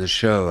working the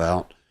show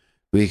out.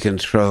 We can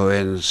throw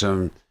in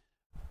some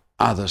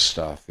other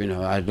stuff.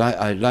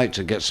 I'd like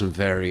to get some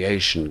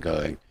variation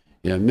going.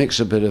 Mix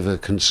a bit of a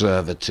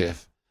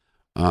conservative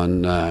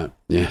on on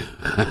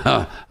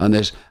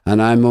this,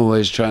 and I'm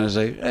always trying to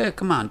say, hey,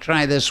 come on,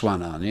 try this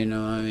one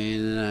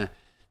on.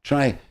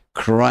 Try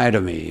Cry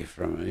to Me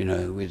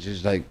from which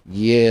is like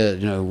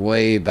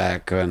way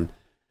back, and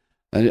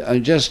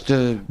just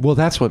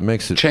that's what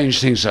makes it change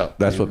things up.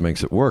 That's what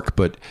makes it work.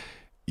 But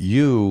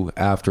you,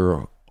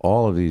 after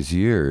all of these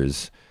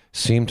years,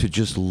 seem to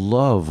just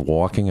love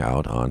walking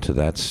out onto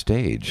that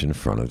stage in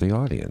front of the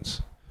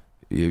audience.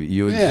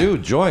 You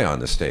exude joy on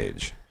the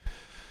stage.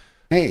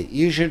 Hey,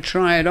 you should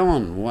try it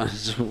on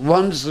once.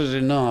 Once is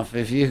enough.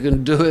 If you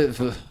can do it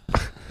for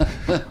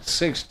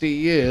 60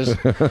 years,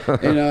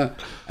 and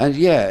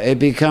it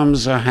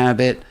becomes a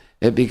habit.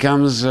 It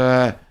becomes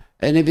and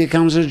it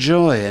becomes a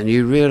joy, and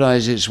you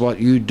realize it's what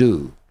you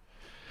do,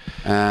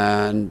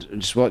 and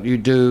it's what you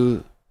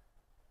do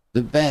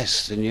the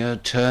best, and you're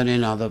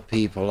turning other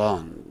people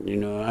on.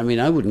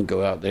 I wouldn't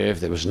go out there if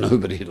there was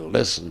nobody to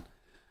listen.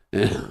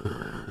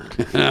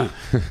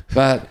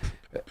 But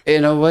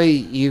in a way,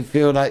 you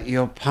feel like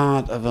you're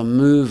part of a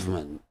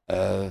movement.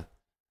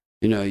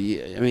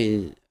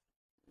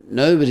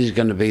 Nobody's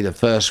going to be the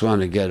first one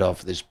to get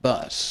off this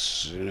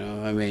bus.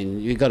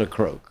 You got to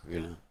croak.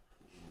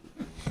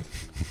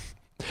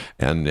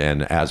 And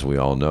as we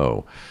all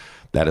know,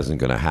 that isn't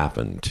going to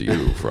happen to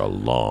you for a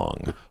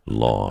long,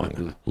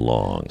 long,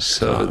 long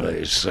so time.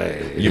 They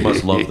say. You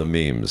must love the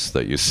memes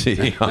that you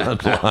see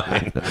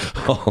online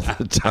all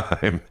the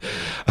time.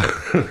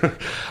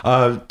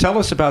 Tell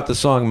us about the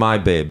song My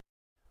Babe.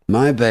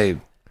 My Babe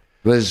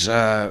was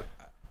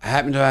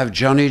happened to have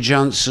Johnny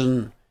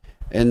Johnson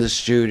in the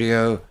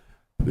studio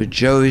with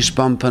Joey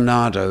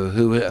Spompanado,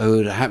 who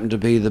happened to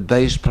be the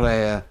bass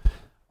player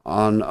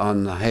on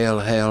the Hail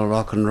Hail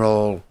Rock and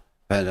Roll.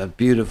 Had a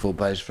beautiful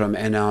bass from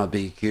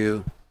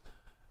NRBQ.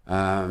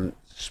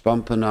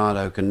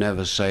 Spompanado can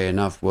never say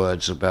enough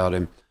words about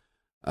him.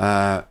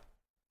 And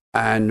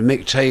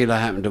Mick Taylor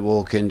happened to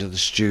walk into the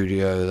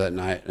studio that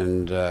night,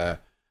 and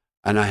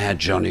And I had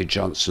Johnny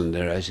Johnson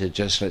there. I said,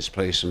 just let's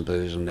play some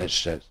blues and let's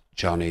set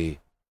Johnny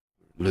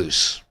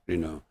loose, you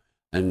know.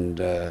 And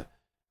so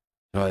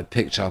I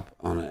picked up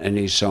on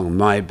any song.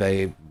 My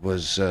Babe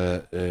was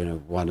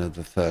one of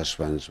the first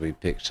ones we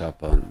picked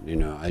up on. You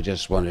know, I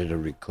just wanted to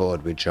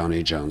record with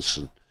Johnny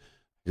Johnson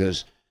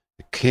because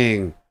the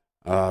king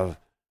of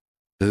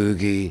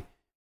boogie,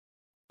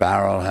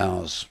 barrel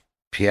house,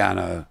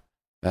 piano,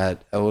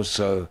 but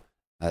also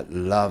that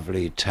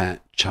lovely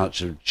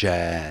touch of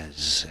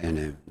jazz in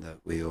him that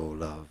we all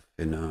love,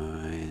 you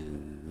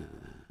know.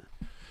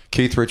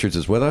 Keith Richards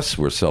is with us.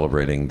 We're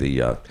celebrating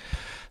the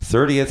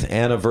 30th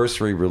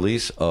anniversary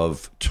release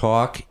of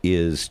Talk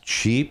is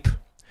Cheap.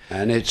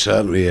 And it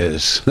certainly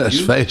is. Let's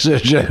face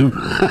it, Jim.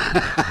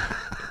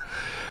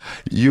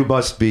 You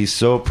must be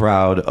so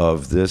proud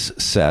of this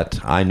set.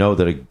 I know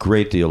that a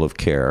great deal of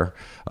care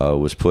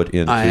was put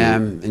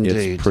into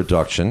its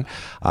production.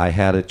 I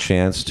had a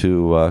chance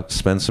to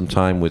spend some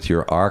time with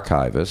your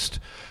archivist,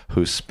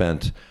 who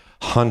spent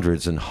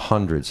hundreds and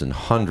hundreds and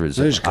hundreds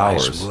of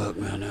hours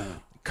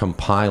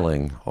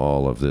compiling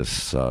all of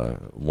this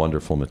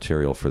wonderful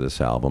material for this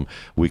album.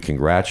 We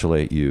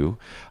congratulate you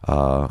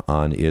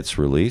on its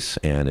release,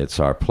 and it's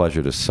our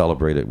pleasure to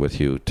celebrate it with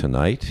you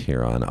tonight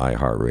here on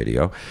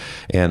iHeartRadio.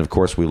 And, of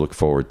course, we look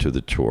forward to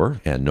the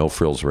tour, and No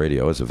Frills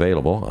Radio is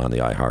available on the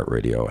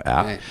iHeartRadio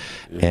app. Right.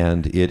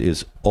 And it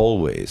is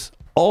always,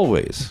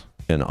 always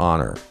an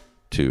honor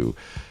to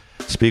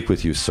speak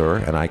with you, sir,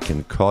 and I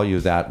can call you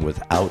that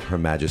without Her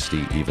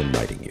Majesty even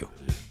knighting you.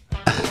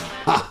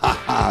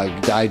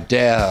 I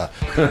dare.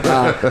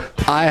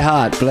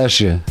 iHeart, bless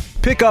you.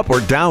 Pick up or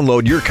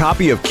download your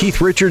copy of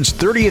Keith Richards'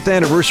 30th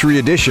anniversary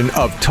edition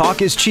of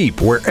Talk is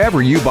Cheap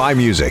wherever you buy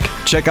music.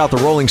 Check out the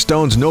Rolling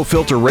Stones No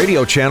Filter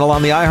radio channel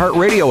on the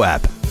iHeartRadio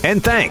app.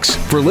 And thanks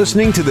for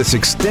listening to this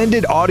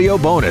extended audio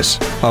bonus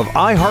of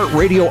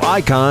iHeartRadio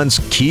Icons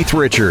Keith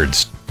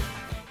Richards.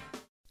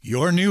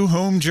 Your new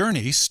home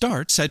journey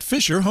starts at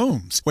Fisher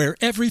Homes, where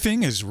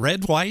everything is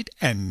red, white,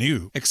 and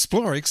new.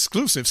 Explore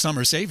exclusive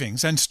summer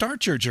savings and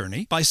start your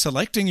journey by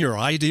selecting your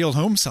ideal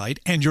home site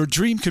and your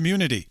dream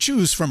community.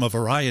 Choose from a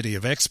variety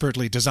of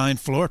expertly designed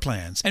floor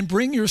plans and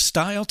bring your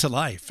style to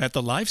life at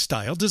the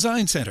Lifestyle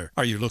Design Center.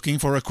 Are you looking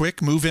for a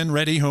quick move-in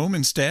ready home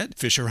instead?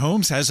 Fisher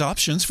Homes has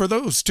options for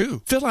those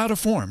too. Fill out a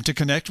form to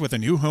connect with a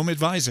new home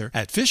advisor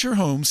at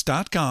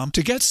FisherHomes.com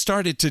to get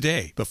started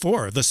today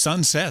before the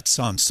sun sets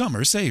on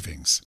summer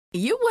savings.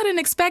 You wouldn't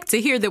expect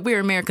to hear that we're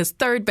America's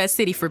third best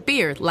city for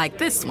beer like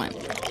this one.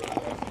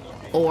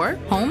 Or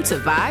home to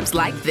vibes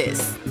like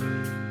this.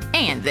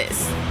 And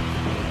this.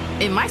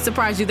 It might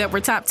surprise you that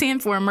we're top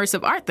 10 for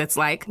immersive art that's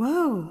like,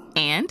 whoa.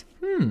 And,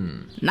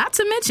 not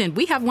to mention,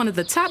 we have one of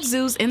the top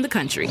zoos in the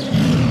country.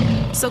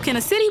 So can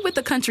a city with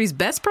the country's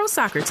best pro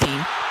soccer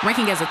team,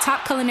 ranking as a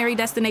top culinary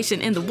destination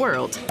in the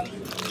world,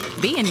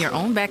 be in your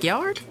own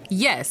backyard?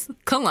 Yes,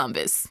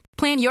 Columbus.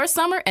 Plan your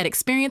summer at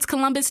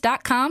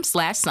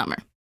experiencecolumbus.com/summer.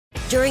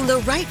 During the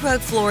Right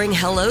Rug Flooring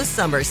Hello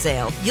Summer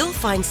Sale, you'll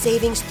find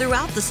savings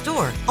throughout the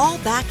store, all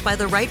backed by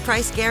the right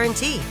price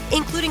guarantee,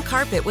 including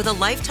carpet with a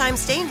lifetime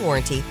stain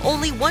warranty,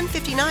 only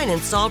 $159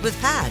 installed with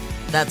pad.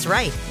 That's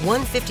right,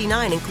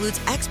 $159 includes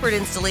expert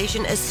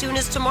installation as soon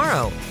as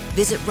tomorrow.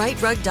 Visit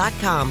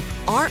rightrug.com,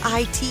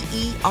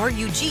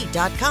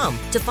 RITERUG.com,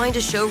 to find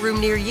a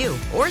showroom near you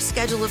or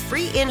schedule a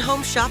free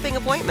in-home shopping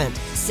appointment.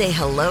 Say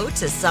hello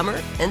to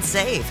summer and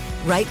save.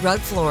 Right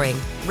Rug Flooring,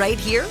 right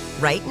here,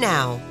 right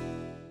now.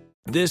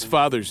 This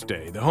Father's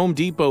Day, the Home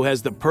Depot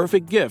has the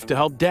perfect gift to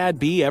help Dad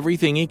be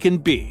everything he can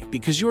be,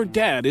 because your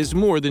dad is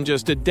more than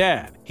just a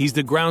dad. He's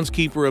the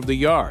groundskeeper of the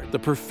yard, the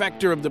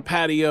perfecter of the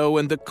patio,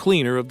 and the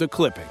cleaner of the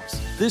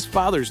clippings. This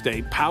Father's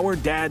Day, power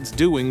Dad's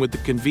doing with the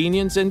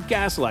convenience and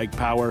gas-like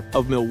power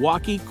of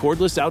Milwaukee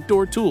cordless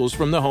outdoor tools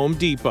from the Home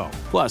Depot.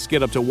 Plus,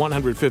 get up to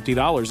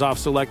 $150 off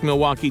select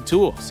Milwaukee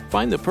tools.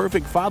 Find the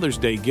perfect Father's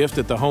Day gift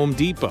at the Home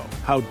Depot.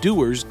 How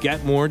doers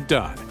get more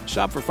done.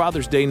 Shop for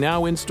Father's Day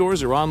now in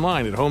stores or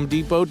online at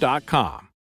HomeDepot.com.